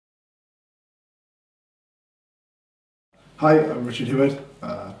Hi, I'm Richard Hibbard,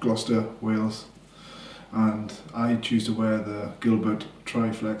 Gloucester, Wales, and I choose to wear the Gilbert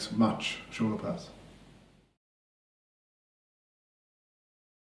Triflex Match shoulder pads.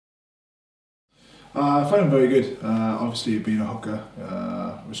 I find them very good. Obviously, being a hooker,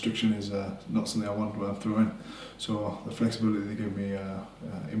 restriction is not something I want when I'm throwing, so the flexibility they give me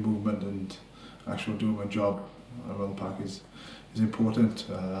in movement and actual doing my job around the pack is important.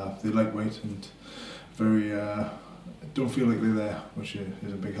 They're lightweight and very don't feel like they're there, which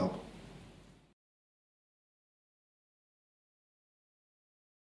is a big help.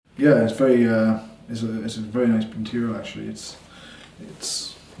 Yeah, it's very it's a very nice material actually. It's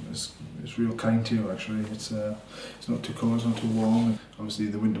it's real kind to you actually. It's not too cold, it's not too warm. Obviously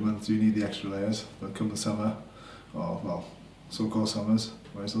the winter months you need the extra layers, but come the summer, or well, so-called summers,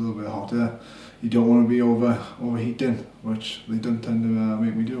 where it's a little bit hotter, you don't want to be overheating, which they don't tend to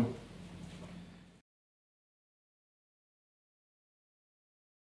make me do.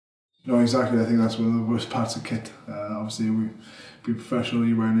 No, exactly. I think that's one of the worst parts of kit. Obviously, we be professional.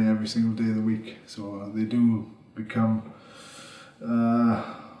 You're wearing it every single day of the week, so they do become proud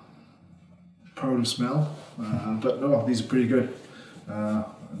of smell. But no, these are pretty good.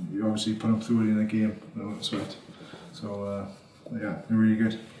 You obviously put them through it in a game, they won't sweat. So yeah, they're really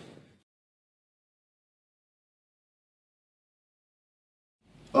good.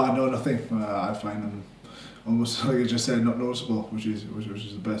 Oh no, nothing. I find them almost like I just said, not noticeable, which is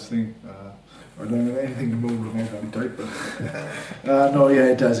the best thing. I don't have anything to move with my body type, but no, yeah,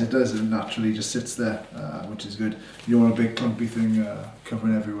 it does. It naturally just sits there, which is good. You don't want a big clumpy thing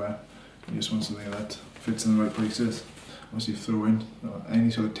covering everywhere. You just want something that fits in the right places. Obviously, throw in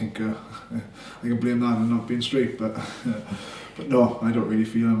any sort of tinker. I can blame that on not being straight, but but no, I don't really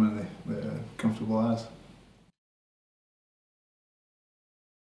feel them, and they're comfortable as.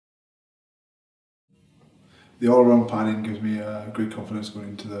 The all-round padding gives me great confidence going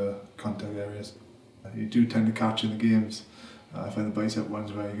into the contact areas. You do tend to catch in the games. I find the bicep one's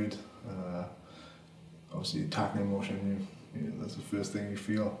very good. Obviously, tackling motion, that's the first thing you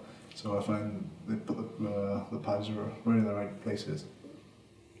feel. So I find they put the pads right in the right places.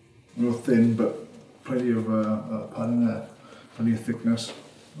 Real thin, but plenty of padding there, plenty of thickness.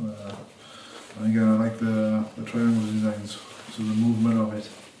 And again, I like the triangle designs, so the movement of it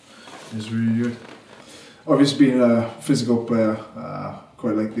is really good. Obviously, being a physical player,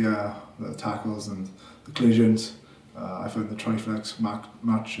 quite like the tackles and the collisions. I find the Triflex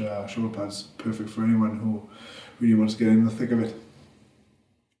Match shoulder pads perfect for anyone who really wants to get in the thick of it.